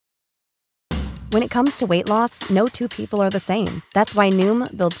When it comes to weight loss, no two people are the same. That's why Noom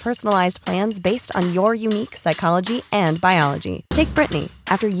builds personalized plans based on your unique psychology and biology. Take Brittany.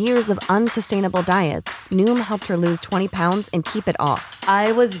 After years of unsustainable diets, Noom helped her lose 20 pounds and keep it off.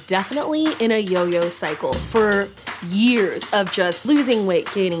 I was definitely in a yo-yo cycle for years of just losing weight,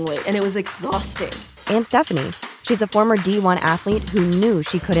 gaining weight, and it was exhausting. And Stephanie. She's a former D1 athlete who knew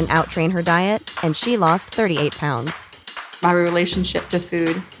she couldn't outtrain her diet, and she lost 38 pounds. My relationship to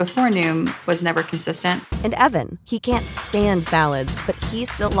food before Noom was never consistent. And Evan, he can't stand salads, but he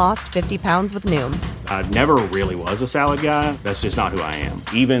still lost 50 pounds with Noom. I never really was a salad guy. That's just not who I am.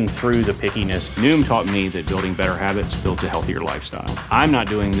 Even through the pickiness, Noom taught me that building better habits builds a healthier lifestyle. I'm not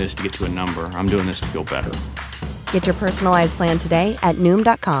doing this to get to a number. I'm doing this to feel better. Get your personalized plan today at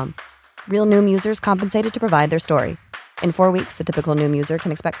Noom.com. Real Noom users compensated to provide their story. In 4 weeks, the typical Noom user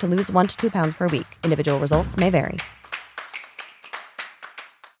can expect to lose 1 to 2 pounds per week. Individual results may vary.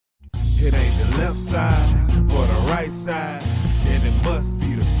 It ain't the left side or the right side, and it must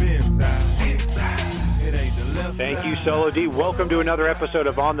be the fin side. It ain't the left Thank side. you, Solo D. Welcome to another episode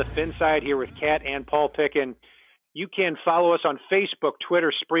of On the Fin Side here with Kat and Paul Picken. You can follow us on Facebook,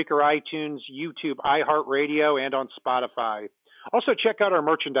 Twitter, Spreaker, iTunes, YouTube, iHeartRadio, and on Spotify. Also, check out our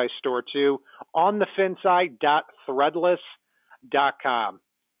merchandise store, too, onthefinside.threadless.com.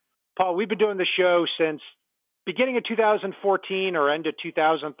 Paul, we've been doing the show since beginning of 2014 or end of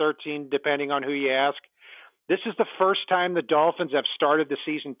 2013, depending on who you ask. This is the first time the Dolphins have started the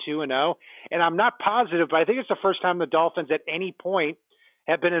season 2-0, and I'm not positive, but I think it's the first time the Dolphins at any point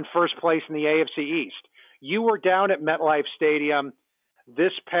have been in first place in the AFC East. You were down at MetLife Stadium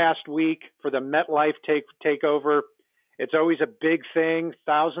this past week for the MetLife takeover. It's always a big thing.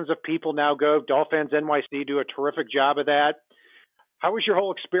 Thousands of people now go. Dolphins NYC do a terrific job of that. How was your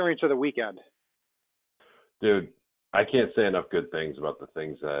whole experience of the weekend? Dude, I can't say enough good things about the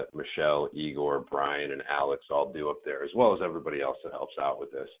things that Michelle, Igor, Brian, and Alex all do up there, as well as everybody else that helps out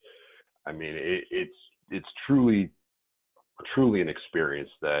with this. I mean, it's truly an experience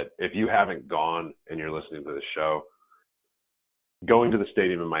that if you haven't gone and you're listening to the show, going to the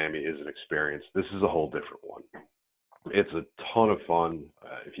stadium in Miami is an experience. This is a whole different one. It's a ton of fun.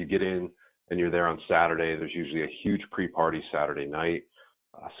 If you get in and you're there on Saturday, there's usually a huge pre-party Saturday night.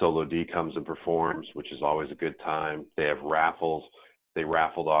 Solo D comes and performs, which is always a good time. They have raffles. They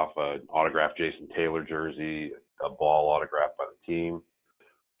raffled off an autographed Jason Taylor jersey, a ball autographed by the team.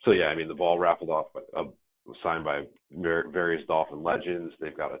 So, yeah, I mean, the ball raffled off, signed by various Dolphin legends.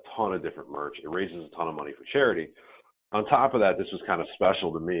 They've got a ton of different merch. It raises a ton of money for charity. On top of that, this was kind of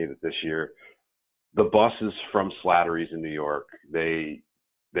special to me that this year, the buses from Slattery's in New York, they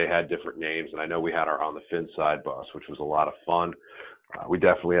had different names. And I know we had our On the Fin Side bus, which was a lot of fun. We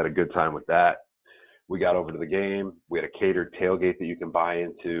definitely had a good time with that. We got over to the game. We had a catered tailgate that you can buy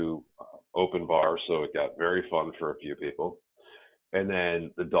into, open bar, so it got very fun for a few people. And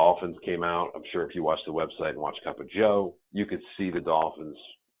then the Dolphins came out. I'm sure if you watched the website and watched Cup of Joe, you could see the Dolphins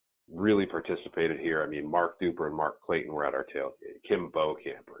really participated here. I mean, Mark Duper and Mark Clayton were at our tailgate. Kim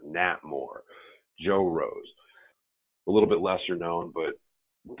Bocamper, Nat Moore, Joe Rose. A little bit lesser known, but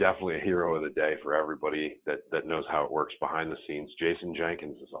definitely a hero of the day for everybody that knows how it works behind the scenes. Jason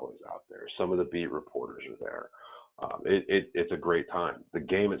Jenkins is always out there. Some of the beat reporters are there. It's a great time. The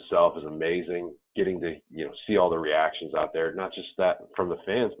game itself is amazing. Getting to see all the reactions out there, not just that from the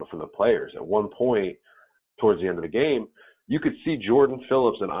fans, but from the players. At one point, towards the end of the game, you could see Jordan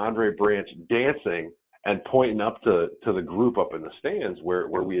Phillips and Andre Branch dancing and pointing up to the group up in the stands where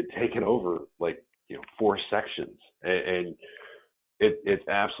we had taken over 4 sections. And it's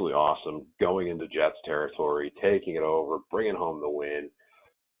absolutely awesome going into Jets territory, taking it over, bringing home the win,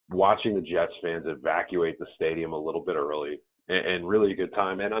 watching the Jets fans evacuate the stadium a little bit early, and really a good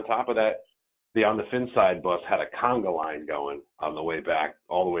time. And on top of that, the On the Fin Side bus had a conga line going on the way back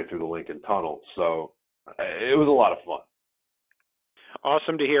all the way through the Lincoln Tunnel. So it was a lot of fun.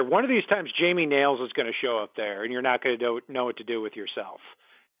 Awesome to hear. One of these times, Jamie Nails is going to show up there, and you're not going to know what to do with yourself.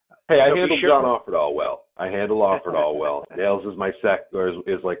 Hey, I handled John Offerdahl well. Nails is my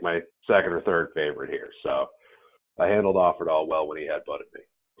is like my second or third favorite here. So I handled Offerdahl well when he had butted me.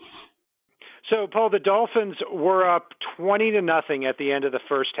 So, Paul, the Dolphins were up 20-0 at the end of the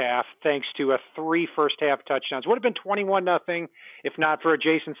first half, thanks to 3 first-half touchdowns. Would have been 21-0 if not for a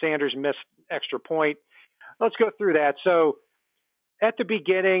Jason Sanders missed extra point. Let's go through that. So, at the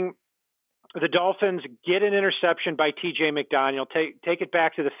beginning, the Dolphins get an interception by T.J. McDaniel, take it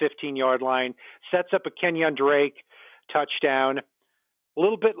back to the 15-yard line, sets up a Kenyon Drake touchdown. A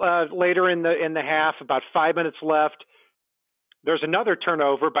little bit later in the half, about 5 minutes left, there's another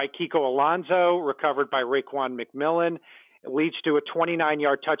turnover by Kiko Alonso, recovered by Raekwon McMillan, It leads to a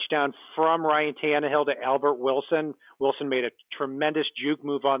 29-yard touchdown from Ryan Tannehill to Albert Wilson. Wilson made a tremendous juke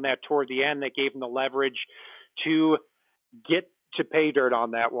move on that toward the end that gave him the leverage to get to pay dirt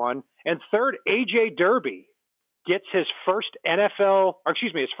on that one. And third, A.J. Derby gets his first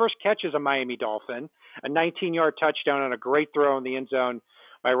his first catch as a Miami Dolphin, a 19-yard touchdown on a great throw in the end zone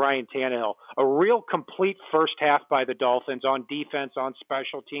by Ryan Tannehill. A real complete first half by the Dolphins on defense, on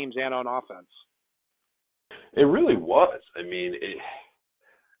special teams, and on offense. It really was. I mean,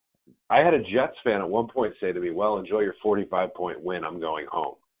 I had a Jets fan at one point say to me, well, enjoy your 45-point win. I'm going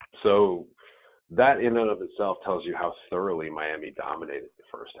home. So that in and of itself tells you how thoroughly Miami dominated the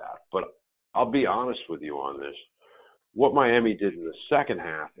first half. But I'll be honest with you on this. What Miami did in the second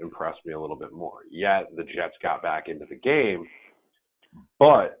half impressed me a little bit more. Yeah, the Jets got back into the game,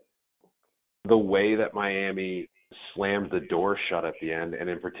 but the way that Miami slammed the door shut at the end, and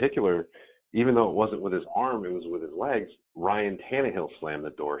in particular, even though it wasn't with his arm, it was with his legs, Ryan Tannehill slammed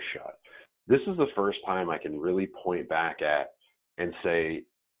the door shut. This is the first time I can really point back at and say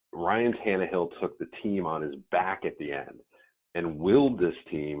Ryan Tannehill took the team on his back at the end and willed this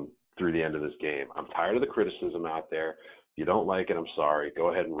team through the end of this game. I'm tired of the criticism out there. If you don't like it, I'm sorry.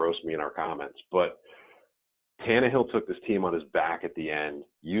 Go ahead and roast me in our comments. But Tannehill took this team on his back at the end,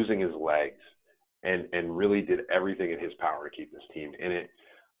 using his legs, and really did everything in his power to keep this team in it.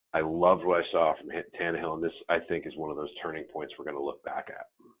 I loved what I saw from Tannehill, and this, I think, is one of those turning points we're going to look back at.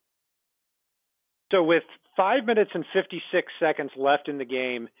 So with 5 minutes and 56 seconds left in the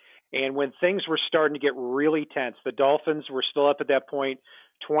game, and when things were starting to get really tense, the Dolphins were still up at that point,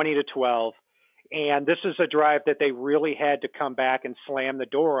 20-12, and this is a drive that they really had to come back and slam the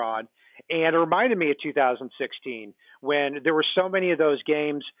door on. And it reminded me of 2016 when there were so many of those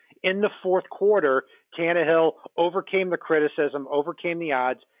games in the fourth quarter. Tannehill overcame the criticism, overcame the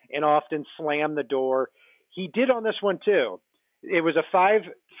odds, and often slammed the door. He did on this one too. It was a 5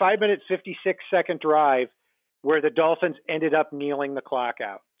 minute 56 second drive where the Dolphins ended up kneeling the clock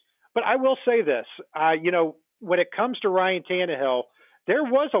out. But I will say this, when it comes to Ryan Tannehill, there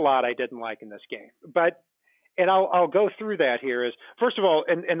was a lot I didn't like in this game. And I'll go through that here. Is first of all,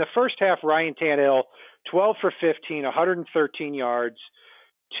 in the first half, Ryan Tannehill, 12 for 15, 113 yards,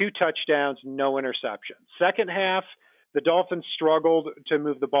 2 touchdowns, no interceptions. Second half, the Dolphins struggled to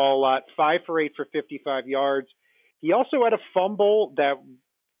move the ball a lot, 5 for 8 for 55 yards. He also had a fumble that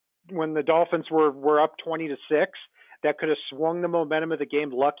when the Dolphins were up 20-6, that could have swung the momentum of the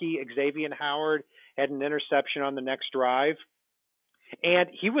game. Lucky Xavier Howard had an interception on the next drive. And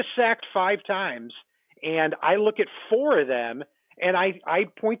he was sacked 5 times. And I look at 4 of them, and I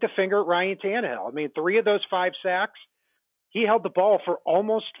point the finger at Ryan Tannehill. I mean, 3 of those 5 sacks, he held the ball for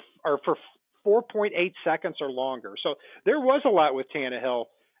for 4.8 seconds or longer. So there was a lot with Tannehill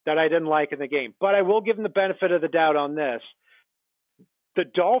that I didn't like in the game. But I will give him the benefit of the doubt on this. The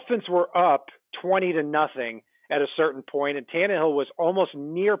Dolphins were up 20-0 at a certain point, and Tannehill was almost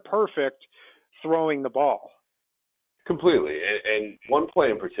near perfect throwing the ball. Completely. And one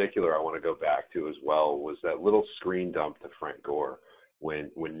play in particular I want to go back to as well was that little screen dump to Frank Gore when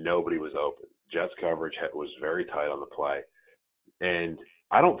nobody was open. Jets coverage was very tight on the play. And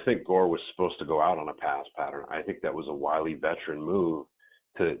I don't think Gore was supposed to go out on a pass pattern. I think that was a wily veteran move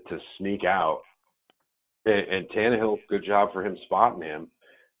to sneak out. And Tannehill, good job for him spotting him,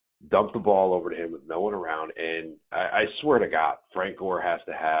 dumped the ball over to him with no one around. And I swear to God, Frank Gore has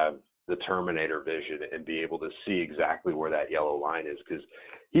to have the Terminator vision and be able to see exactly where that yellow line is, because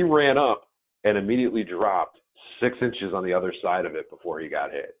he ran up and immediately dropped 6 inches on the other side of it before he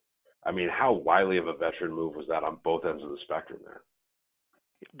got hit. I mean, how wily of a veteran move was that on both ends of the spectrum there?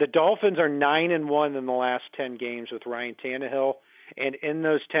 The Dolphins are 9-1 in the last 10 games with Ryan Tannehill. And in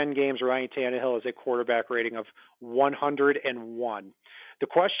those 10 games, Ryan Tannehill has a quarterback rating of 101. The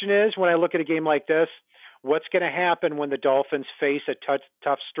question is, when I look at a game like this, what's going to happen when the Dolphins face a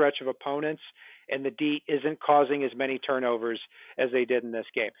tough stretch of opponents and the D isn't causing as many turnovers as they did in this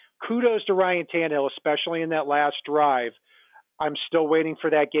game? Kudos to Ryan Tannehill, especially in that last drive. I'm still waiting for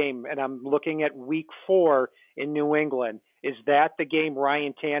that game, and I'm looking at week 4 in New England. Is that the game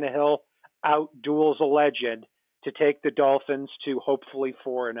Ryan Tannehill out-duels a legend to take the Dolphins to hopefully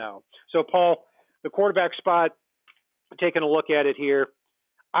 4-0? So, Paul, the quarterback spot, taking a look at it here,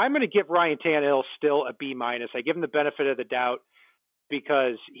 I'm going to give Ryan Tannehill still a B-. I give him the benefit of the doubt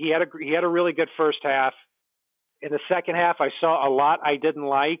because he had a really good first half. In the second half, I saw a lot I didn't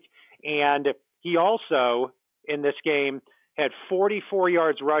like, and he also, in this game, had 44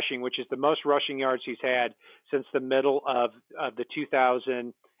 yards rushing, which is the most rushing yards he's had since the middle of the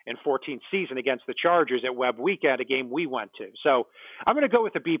 2014 season against the Chargers at Webb Weekend, a game we went to. So I'm going to go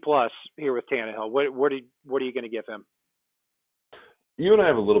with a B+ here with Tannehill. What are you going to give him? You and I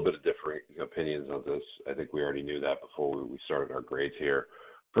have a little bit of differing opinions on this. I think we already knew that before we started our grades here.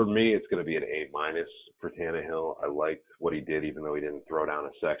 For me, it's going to be an A- for Tannehill. I liked what he did, even though he didn't throw down a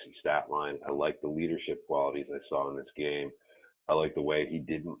sexy stat line. I liked the leadership qualities I saw in this game. I liked the way he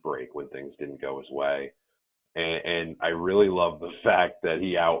didn't break when things didn't go his way. And I really love the fact that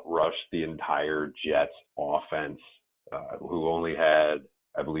he outrushed the entire Jets offense, who only had,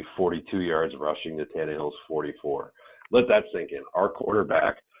 I believe, 42 yards rushing to Tannehill's 44. Let that sink in. Our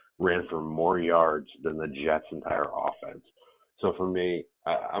quarterback ran for more yards than the Jets' entire offense. So for me,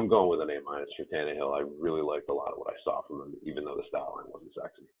 I'm going with an A- for Tannehill. I really liked a lot of what I saw from him, even though the stat line wasn't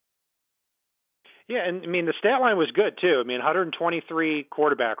sexy. Yeah, and I mean the stat line was good too. I mean 123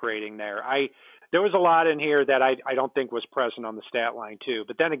 quarterback rating there. There was a lot in here that I don't think was present on the stat line too.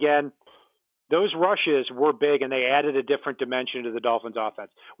 But then again, those rushes were big and they added a different dimension to the Dolphins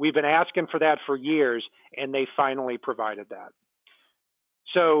offense. We've been asking for that for years and they finally provided that.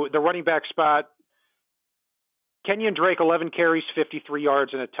 So the running back spot, Kenyon Drake, 11 carries, 53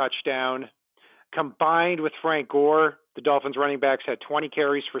 yards and a touchdown. Combined with Frank Gore, the Dolphins running backs had 20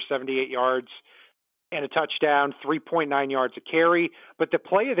 carries for 78 yards and a touchdown, 3.9 yards a carry. But the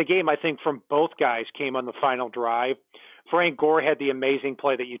play of the game, I think, from both guys came on the final drive. Frank Gore had the amazing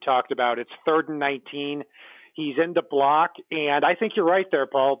play that you talked about. It's 3rd and 19. He's in the block, and I think you're right there,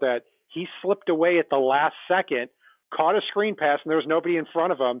 Paul, that he slipped away at the last second, caught a screen pass, and there was nobody in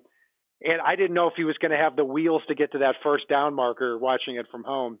front of him. And I didn't know if he was going to have the wheels to get to that first down marker watching it from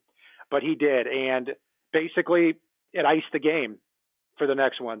home, but he did. And basically, it iced the game for the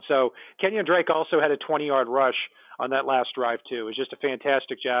next one. So Kenyon Drake also had a 20-yard rush on that last drive too. It was just a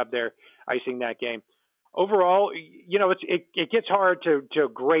fantastic job there icing that game. Overall, you know, it gets hard to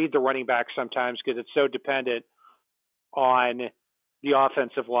grade the running back sometimes because it's so dependent on the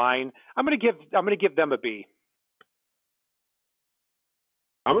offensive line. I'm going to give them a B.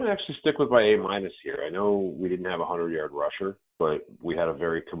 I'm going to actually stick with my A- here. I know we didn't have a 100-yard rusher, but we had a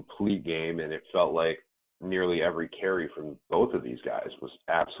very complete game, and it felt like nearly every carry from both of these guys was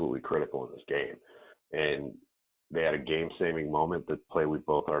absolutely critical in this game. And they had a game-saving moment, the play we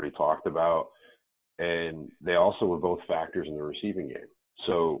both already talked about, and they also were both factors in the receiving game.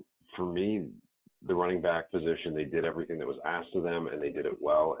 So for me, the running back position, they did everything that was asked of them, and they did it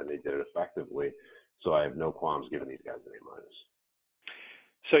well, and they did it effectively. So I have no qualms giving these guys an A-.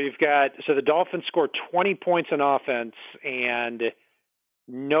 So the Dolphins scored 20 points in offense and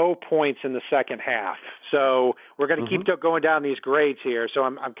no points in the second half. So we're going to keep going down these grades here. So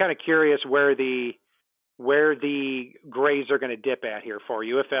I'm kind of curious where the grades are going to dip at here for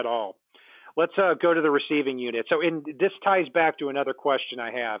you, if at all. Let's go to the receiving unit. So this ties back to another question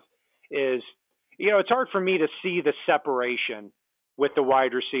I have is, you know, it's hard for me to see the separation with the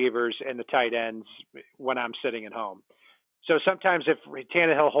wide receivers and the tight ends when I'm sitting at home. So sometimes if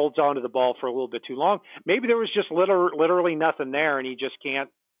Tannehill holds on to the ball for a little bit too long, maybe there was just literally nothing there and he just can't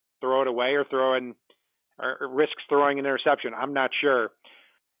throw it away or risks throwing an interception. I'm not sure.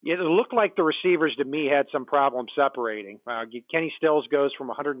 It looked like the receivers to me had some problems separating. Kenny Stills goes from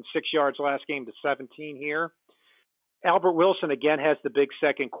 106 yards last game to 17 here. Albert Wilson again has the big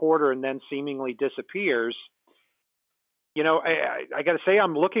second quarter and then seemingly disappears. You know, I got to say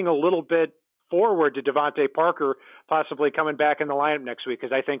I'm looking a little bit forward to Devontae Parker possibly coming back in the lineup next week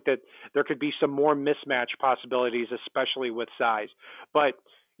because I think that there could be some more mismatch possibilities, especially with size. But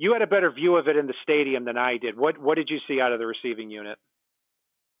you had a better view of it in the stadium than I did. What did you see out of the receiving unit?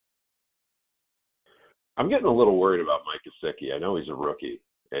 I'm getting a little worried about Mike Gesicki. I know he's a rookie,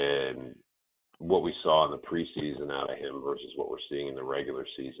 and what we saw in the preseason out of him versus what we're seeing in the regular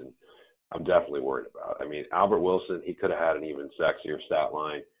season, I'm definitely worried about. I mean, Albert Wilson, he could have had an even sexier stat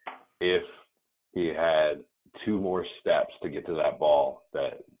line if he had 2 more steps to get to that ball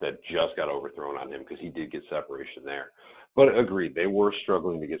that just got overthrown on him because he did get separation there. But agreed, they were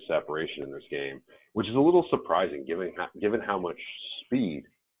struggling to get separation in this game, which is a little surprising given how much speed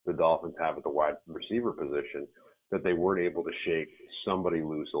the Dolphins have at the wide receiver position, that they weren't able to shake somebody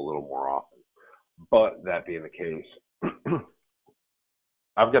loose a little more often. But that being the case,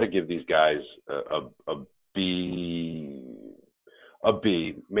 I've got to give these guys a B,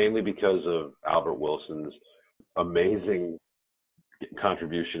 mainly because of Albert Wilson's amazing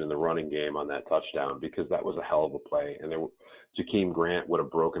contribution in the running game on that touchdown, because that was a hell of a play. And Jakeem Grant would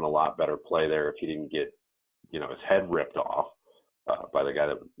have broken a lot better play there if he didn't get, his head ripped off by the guy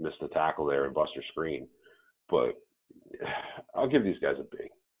that missed the tackle there and Buster Screen. But I'll give these guys a B.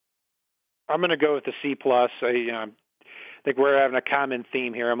 I'm going to go with the C+. I think we're having a common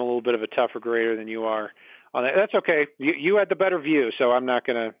theme here. I'm a little bit of a tougher grader than you are on that. That's okay. You had the better view, so I'm not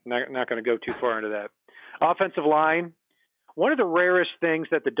going to go too far into that. Offensive line, one of the rarest things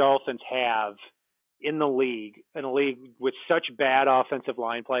that the Dolphins have in a league with such bad offensive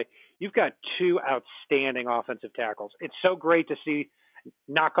line play. You've got two outstanding offensive tackles. It's so great to see,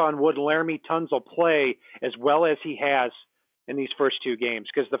 knock on wood, Laremy Tunsil play as well as he has in these first two games.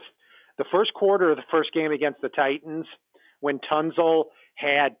 Because the first quarter of the first game against the Titans, when Tunsil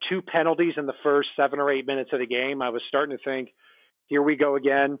had two penalties in the first 7 or 8 minutes of the game, I was starting to think, here we go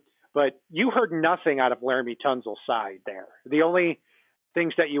again. But you heard nothing out of Laremy Tunsil's side there. The only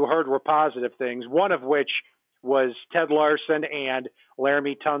things that you heard were positive things, one of which was Ted Larson and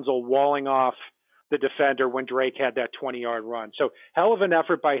Laremy Tunsil walling off the defender when Drake had that 20-yard run. So hell of an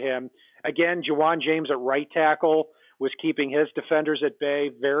effort by him. Again, Juwan James at right tackle was keeping his defenders at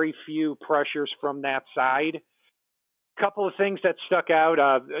bay. Very few pressures from that side. Couple of things that stuck out.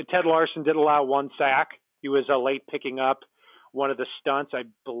 Ted Larson did allow one sack. He was late picking up one of the stunts. I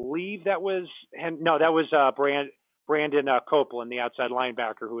believe that was Brandon Copeland, the outside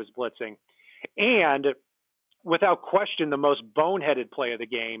linebacker who was blitzing. And without question, the most boneheaded play of the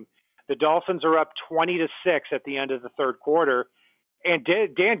game, the Dolphins are up 20-6 at the end of the third quarter, and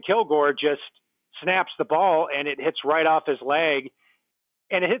Dan Kilgore just snaps the ball, and it hits right off his leg.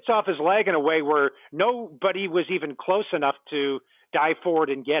 And it hits off his leg in a way where nobody was even close enough to dive forward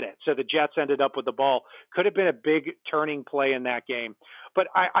and get it. So the Jets ended up with the ball. Could have been a big turning play in that game. But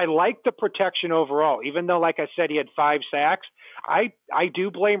I like the protection overall. Even though, like I said, he had 5 sacks, I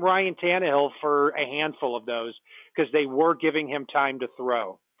do blame Ryan Tannehill for a handful of those because they were giving him time to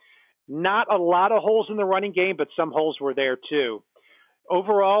throw. Not a lot of holes in the running game, but some holes were there too.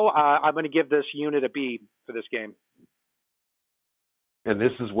 Overall, I'm going to give this unit a B for this game. And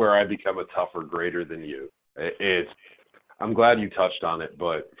this is where I become a tougher grader than you. I'm glad you touched on it,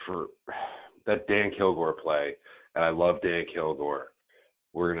 but for that Dan Kilgore play, and I love Dan Kilgore,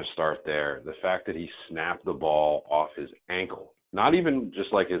 we're going to start there. The fact that he snapped the ball off his ankle, not even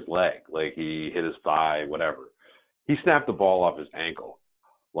just like his leg, like he hit his thigh, whatever. He snapped the ball off his ankle.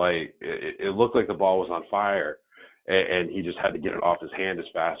 Like it looked like the ball was on fire, and he just had to get it off his hand as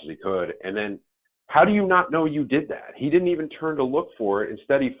fast as he could. And then how do you not know you did that? He didn't even turn to look for it.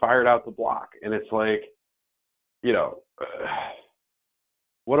 Instead, he fired out the block. And it's like,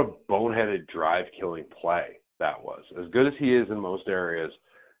 what a boneheaded drive-killing play that was. As good as he is in most areas,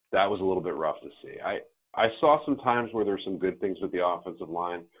 that was a little bit rough to see. I saw some times where there's some good things with the offensive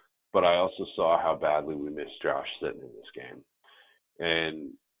line, but I also saw how badly we missed Josh Sitton in this game. And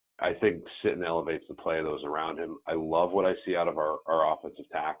I think Sitton elevates the play of those around him. I love what I see out of our offensive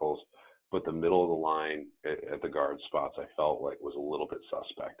tackles, but the middle of the line at the guard spots I felt like was a little bit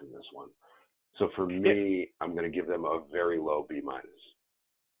suspect in this one. So for me, I'm going to give them a very low B-.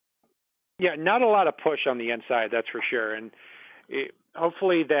 Yeah, not a lot of push on the inside, that's for sure. And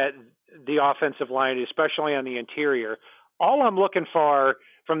hopefully that the offensive line, especially on the interior, all I'm looking for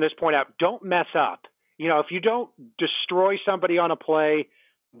from this point out, don't mess up. If you don't destroy somebody on a play,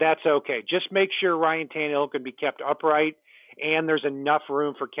 that's okay. Just make sure Ryan Tannehill can be kept upright and there's enough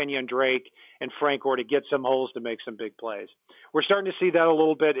room for Kenyon Drake and Frank Gore to get some holes to make some big plays. We're starting to see that a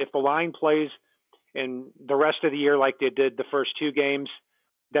little bit. If the line plays in the rest of the year like they did the first 2 games,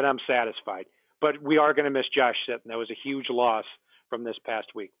 then I'm satisfied. But we are going to miss Josh Sitton. That was a huge loss from this past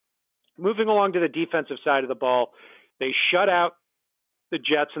week. Moving along to the defensive side of the ball, they shut out the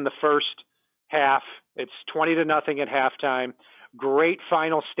Jets in the first half. It's 20-0 at halftime. Great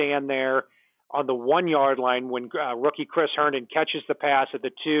final stand there on the 1-yard line when rookie Chris Herndon catches the pass at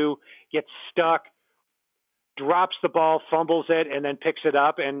the 2, gets stuck, drops the ball, fumbles it, and then picks it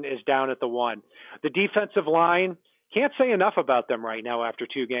up and is down at the 1. The defensive line, can't say enough about them right now after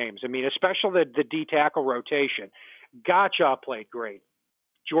 2 games. I mean, especially the D tackle rotation. Gottschalk played great.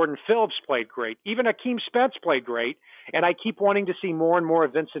 Jordan Phillips played great. Even Akeem Spence played great. And I keep wanting to see more and more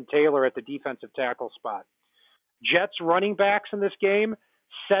of Vincent Taylor at the defensive tackle spot. Jets running backs in this game,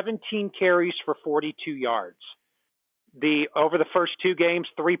 17 carries for 42 yards. Over the first 2 games,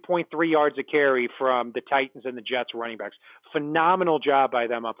 3.3 yards a carry from the Titans and the Jets running backs. Phenomenal job by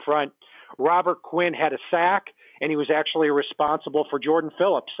them up front. Robert Quinn had a sack, and he was actually responsible for Jordan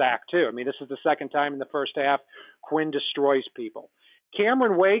Phillips' sack too. I mean, this is the second time in the first half Quinn destroys people.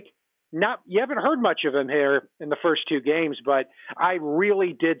 Cameron Wake, you haven't heard much of him here in the first 2 games, but I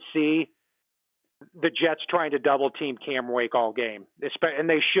really did see the Jets trying to double team Cam Wake all game. And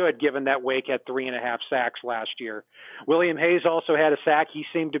they should, given that Wake had 3.5 sacks last year. William Hayes also had a sack. He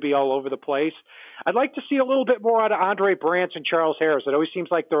seemed to be all over the place. I'd like to see a little bit more out of Andre Branch and Charles Harris. It always seems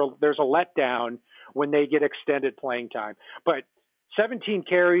like there's a letdown when they get extended playing time. But 17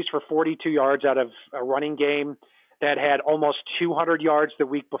 carries for 42 yards out of a running game that had almost 200 yards the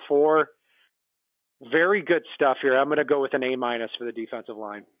week before. Very good stuff here. I'm going to go with an A- for the defensive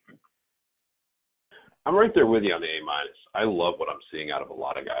line. I'm right there with you on the A-. I love what I'm seeing out of a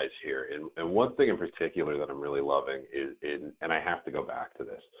lot of guys here. And one thing in particular that I'm really loving is, and I have to go back to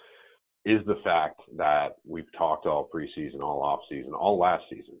this, is the fact that we've talked all preseason, all offseason, all last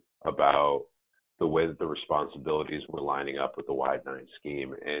season about the way that the responsibilities were lining up with the wide nine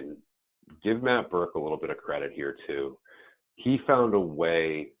scheme. And give Matt Burke a little bit of credit here too. He found a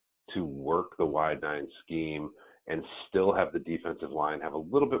way to work the wide nine scheme and still have the defensive line have a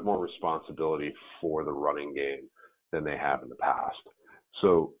little bit more responsibility for the running game than they have in the past.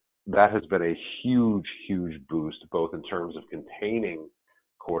 So that has been a huge, huge boost, both in terms of containing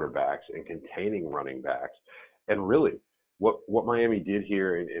quarterbacks and containing running backs. And really, what Miami did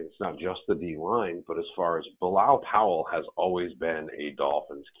here, and it's not just the D-line, but as far as Bilal Powell has always been a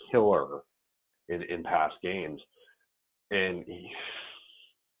Dolphins killer in past games. And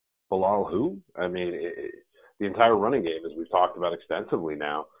Bilal who? I mean, the entire running game, as we've talked about extensively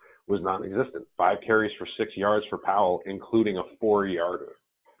now, was non-existent. 5 carries for 6 yards for Powell, including a 4-yarder.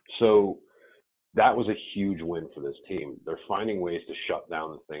 So that was a huge win for this team. They're finding ways to shut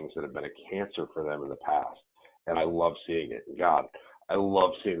down the things that have been a cancer for them in the past. And I love seeing it. And God, I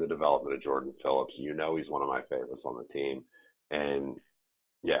love seeing the development of Jordan Phillips. You know he's one of my favorites on the team. And,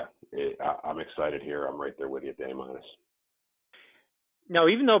 yeah, I'm excited here. I'm right there with you at the A-. Now,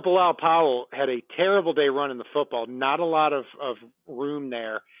 even though Bilal Powell had a terrible day running the football, not a lot of room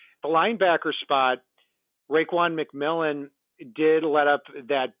there. The linebacker spot, Raekwon McMillan did let up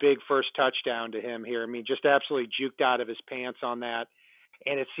that big first touchdown to him here. I mean, just absolutely juked out of his pants on that.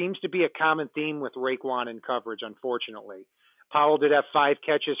 And it seems to be a common theme with Raekwon in coverage, unfortunately. Powell did have 5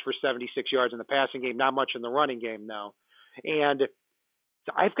 catches for 76 yards in the passing game, not much in the running game, though. And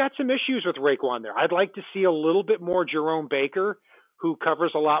I've got some issues with Raekwon there. I'd like to see a little bit more Jerome Baker, who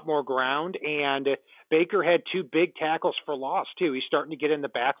covers a lot more ground. And Baker had 2 big tackles for loss, too. He's starting to get in the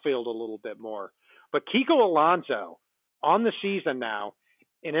backfield a little bit more. But Kiko Alonso, on the season now,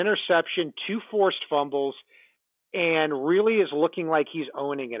 an interception, 2 forced fumbles, and really is looking like he's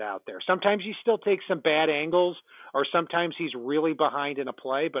owning it out there. Sometimes he still takes some bad angles, or sometimes he's really behind in a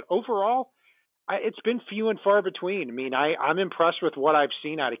play. But overall, it's been few and far between. I mean, I'm impressed with what I've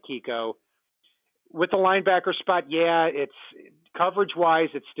seen out of Kiko. With the linebacker spot, yeah, it's coverage-wise,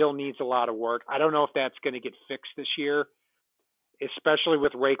 it still needs a lot of work. I don't know if that's going to get fixed this year, especially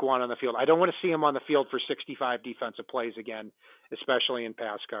with Raekwon on the field. I don't want to see him on the field for 65 defensive plays again, especially in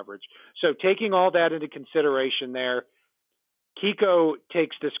pass coverage. So taking all that into consideration there, Kiko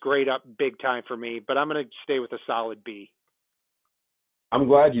takes this grade up big time for me, but I'm going to stay with a solid B. I'm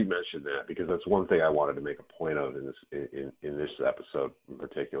glad you mentioned that, because that's one thing I wanted to make a point of in this episode in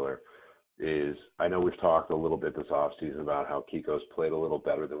particular. Is I know we've talked a little bit this offseason about how Kiko's played a little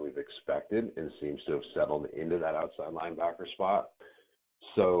better than we've expected and seems to have settled into that outside linebacker spot.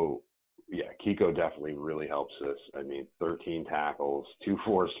 So, yeah, Kiko definitely really helps us. I mean, 13 tackles, 2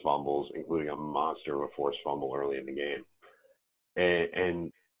 forced fumbles, including a monster of a forced fumble early in the game.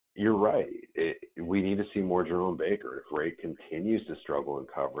 And you're right. We need to see more Jerome Baker. If Ray continues to struggle in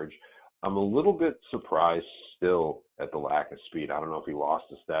coverage, I'm a little bit surprised still at the lack of speed. I don't know if he lost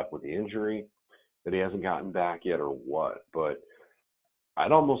a step with the injury, that he hasn't gotten back yet, or what. But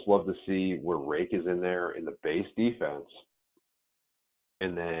I'd almost love to see where Rake is in there in the base defense,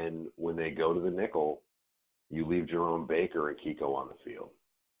 and then when they go to the nickel, you leave Jerome Baker and Kiko on the field.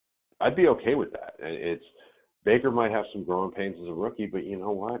 I'd be okay with that. And Baker might have some growing pains as a rookie, but you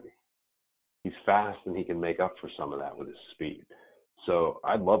know what? He's fast, and he can make up for some of that with his speed. So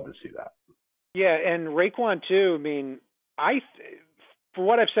I'd love to see that. Yeah, and Raekwon too. I mean, for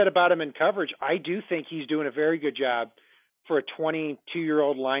what I've said about him in coverage, I do think he's doing a very good job for a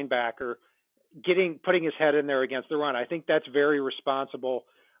 22-year-old linebacker putting his head in there against the run. I think that's very responsible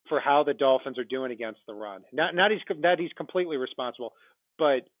for how the Dolphins are doing against the run. Not he's completely responsible,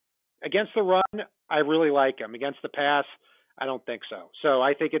 but against the run, I really like him. Against the pass, I don't think so. So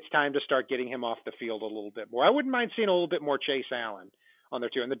I think it's time to start getting him off the field a little bit more. I wouldn't mind seeing a little bit more Chase Allen on there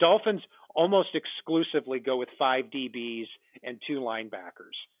too. And the Dolphins almost exclusively go with 5 DBs and 2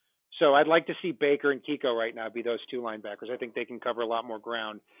 linebackers. So I'd like to see Baker and Kiko right now be those 2 linebackers. I think they can cover a lot more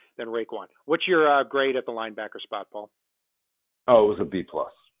ground than Raekwon. What's your grade at the linebacker spot, Paul? Oh, it was a B+.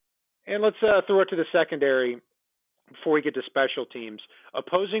 And let's throw it to the secondary before we get to special teams.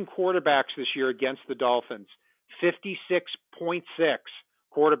 Opposing quarterbacks this year against the Dolphins, 56.6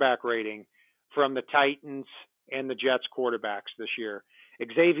 quarterback rating from the Titans and the Jets quarterbacks this year.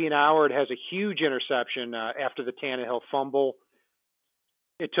 Xavier Howard has a huge interception after the Tannehill fumble.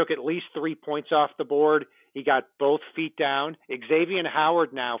 It took at least 3 points off the board. He got both feet down. Xavier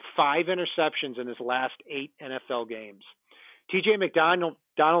Howard now 5 interceptions in his last 8 NFL games. TJ McDonald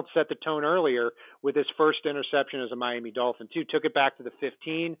set the tone earlier with his first interception as a Miami Dolphin, too. Took it back to the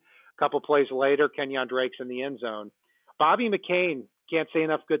 15. A couple plays later, Kenyon Drake's in the end zone. Bobby McCain, can't say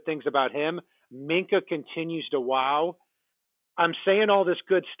enough good things about him. Minkah continues to wow. I'm saying all this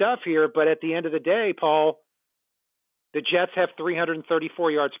good stuff here, but at the end of the day, Paul, the Jets have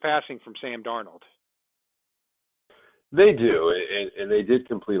 334 yards passing from Sam Darnold. They do, and they did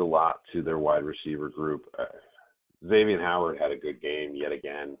complete a lot to their wide receiver group. Xavier Howard had a good game yet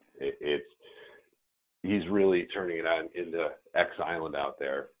again. He's really turning it on into X Island out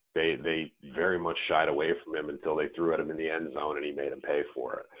there. They very much shied away from him until they threw at him in the end zone, and he made them pay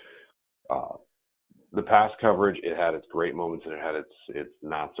for it. The pass coverage, it had its great moments and it had its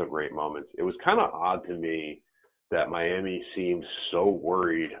not so great moments. It was kind of odd to me that Miami seemed so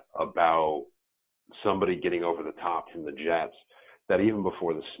worried about somebody getting over the top from the Jets that even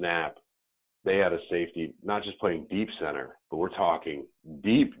before the snap, they had a safety, not just playing deep center, but we're talking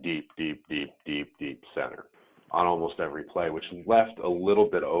deep center on almost every play, which left a little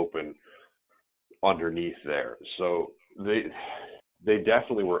bit open underneath there. So they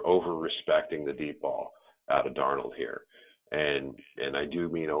definitely were over-respecting the deep ball out of Darnold here. And I do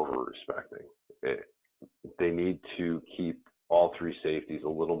mean over-respecting. They need to keep all 3 safeties a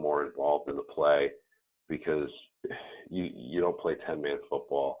little more involved in the play because you don't play 10-man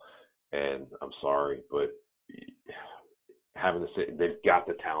football. And I'm sorry, but they've got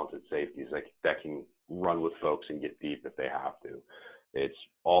the talented safeties that can run with folks and get deep if they have to. It's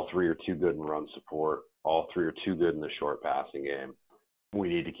all 3 are too good in run support. All 3 are too good in the short passing game. We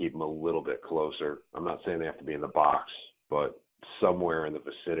need to keep them a little bit closer. I'm not saying they have to be in the box, but somewhere in the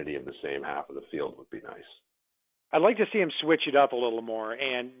vicinity of the same half of the field would be nice. I'd like to see him switch it up a little more,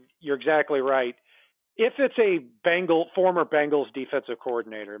 and you're exactly right. If it's a former Bengals defensive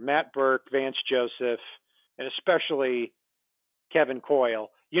coordinator, Matt Burke, Vance Joseph, and especially Kevin Coyle,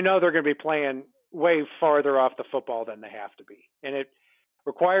 they're going to be playing way farther off the football than they have to be. And it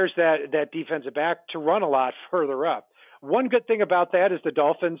requires that defensive back to run a lot further up. One good thing about that is the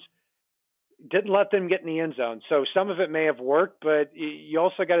Dolphins didn't let them get in the end zone. So some of it may have worked, but you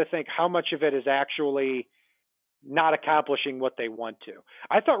also got to think how much of it is actually not accomplishing what they want to.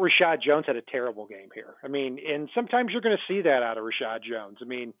 I thought Rashad Jones had a terrible game here. I mean, and sometimes you're going to see that out of Rashad Jones. I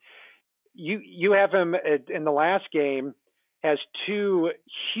mean, you have him in the last game has 2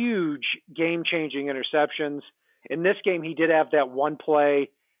 huge game-changing interceptions. In this game, he did have that one play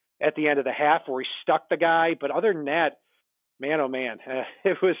at the end of the half where he stuck the guy, but other than that, man, oh man,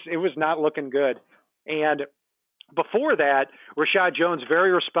 it was not looking good. And before that, Rashad Jones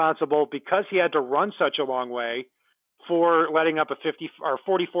very responsible because he had to run such a long way for letting up a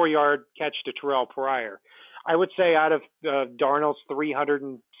 44-yard catch to Terrell Pryor. I would say out of Darnold's 300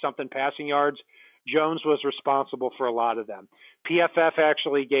 and something passing yards, Jones was responsible for a lot of them. PFF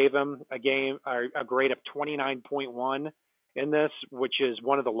actually gave him a grade of 29.1 in this, which is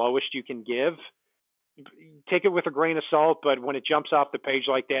one of the lowest you can give. Take it with a grain of salt, but when it jumps off the page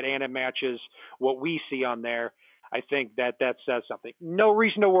like that and it matches what we see on there, I think that says something. No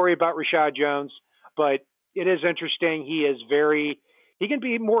reason to worry about Rashad Jones, but it is interesting. He can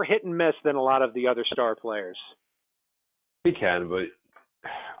be more hit and miss than a lot of the other star players. He can, but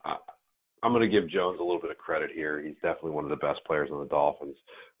I'm going to give Jones a little bit of credit here. He's definitely one of the best players on the Dolphins,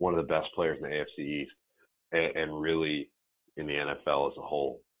 one of the best players in the AFC East, and really in the NFL as a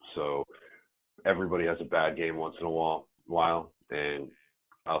whole. So everybody has a bad game once in a while, and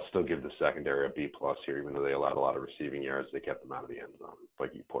I'll still give the secondary a B+ here, even though they allowed a lot of receiving yards. They kept them out of the end zone,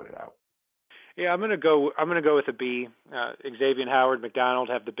 like you pointed out. Yeah, I'm gonna go with a B. Xavier Howard, McDonald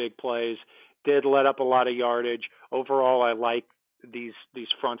have the big plays. Did let up a lot of yardage. Overall, I like these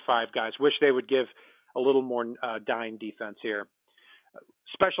front 5 guys. Wish they would give a little more dime defense here.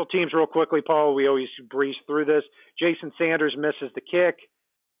 Special teams, real quickly, Paul. We always breeze through this. Jason Sanders misses the kick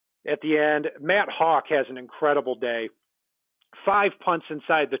at the end. Matt Hawk has an incredible day. 5 punts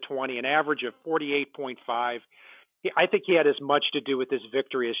inside the 20, an average of 48.5. I think he had as much to do with this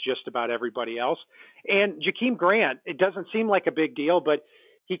victory as just about everybody else. And Jakeem Grant, it doesn't seem like a big deal, but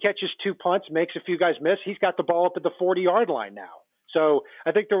he catches 2 punts, makes a few guys miss. He's got the ball up at the 40-yard line now. So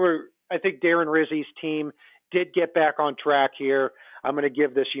I think Darren Rizzi's team did get back on track here. I'm going to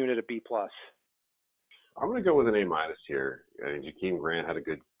give this unit a B+. I'm going to go with an A- here. I mean, Jakeem Grant had a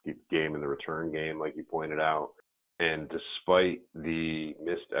good game in the return game, like you pointed out. And despite the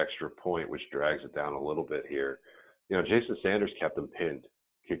missed extra point, which drags it down a little bit here, Jason Sanders kept him pinned,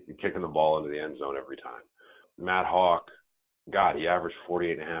 kicking the ball into the end zone every time. Matt Hawk, he averaged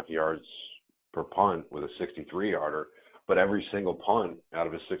 48.5 yards per punt with a 63-yarder, but every single punt out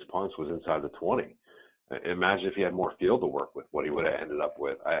of his 6 punts was inside the 20. Imagine if he had more field to work with, what he would have ended up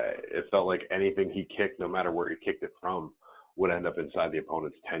with. It felt like anything he kicked, no matter where he kicked it from, would end up inside the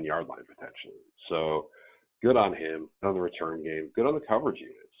opponent's 10-yard line potentially. So good on him, good on the return game, good on the coverage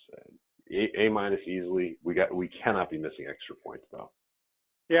units. A- easily. We cannot be missing extra points, though.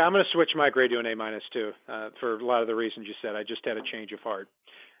 Yeah, I'm going to switch my grade to an A- too, for a lot of the reasons you said. I just had a change of heart.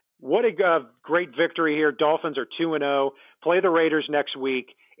 What a great victory here. Dolphins are 2-0, play the Raiders next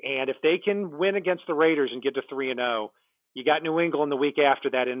week, and if they can win against the Raiders and get to 3-0, you got New England the week after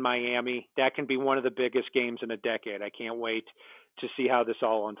that in Miami. That can be one of the biggest games in a decade. I can't wait to see how this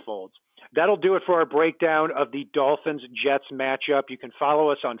all unfolds. That'll do it for our breakdown of the Dolphins-Jets matchup. You can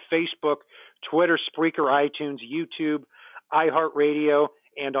follow us on Facebook, Twitter, Spreaker, iTunes, YouTube, iHeartRadio,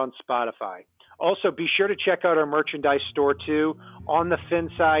 and on Spotify. Also, be sure to check out our merchandise store, too, on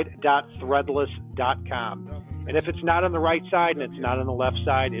thefinside.threadless.com. And if it's not on the right side and it's not on the left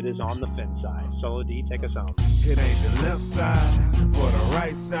side, it is on the fin side. Solo D, take us home. It ain't the left side or the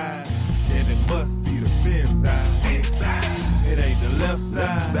right side, then it must be the fin side. It ain't the left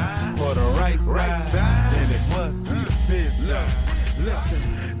side or the right side, then it must be the fin side.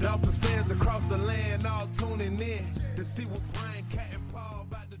 Listen, Dolphins fans across the land all tuning in to see what Brian, Cat, and Paul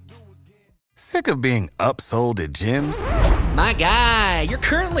about to do again. Sick of being upsold at gyms? My guy, you're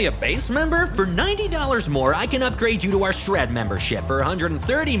currently a base member? For $90 more, I can upgrade you to our Shred membership. For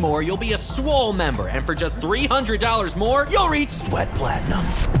 $130 more, you'll be a Swole member. And for just $300 more, you'll reach Sweat Platinum.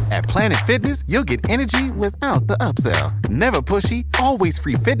 At Planet Fitness, you'll get energy without the upsell. Never pushy, always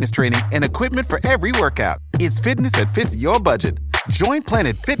free fitness training and equipment for every workout. It's fitness that fits your budget. Join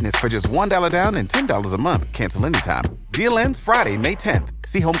Planet Fitness for just $1 down and $10 a month. Cancel anytime. Deal ends Friday, May 10th.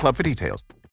 See Home Club for details.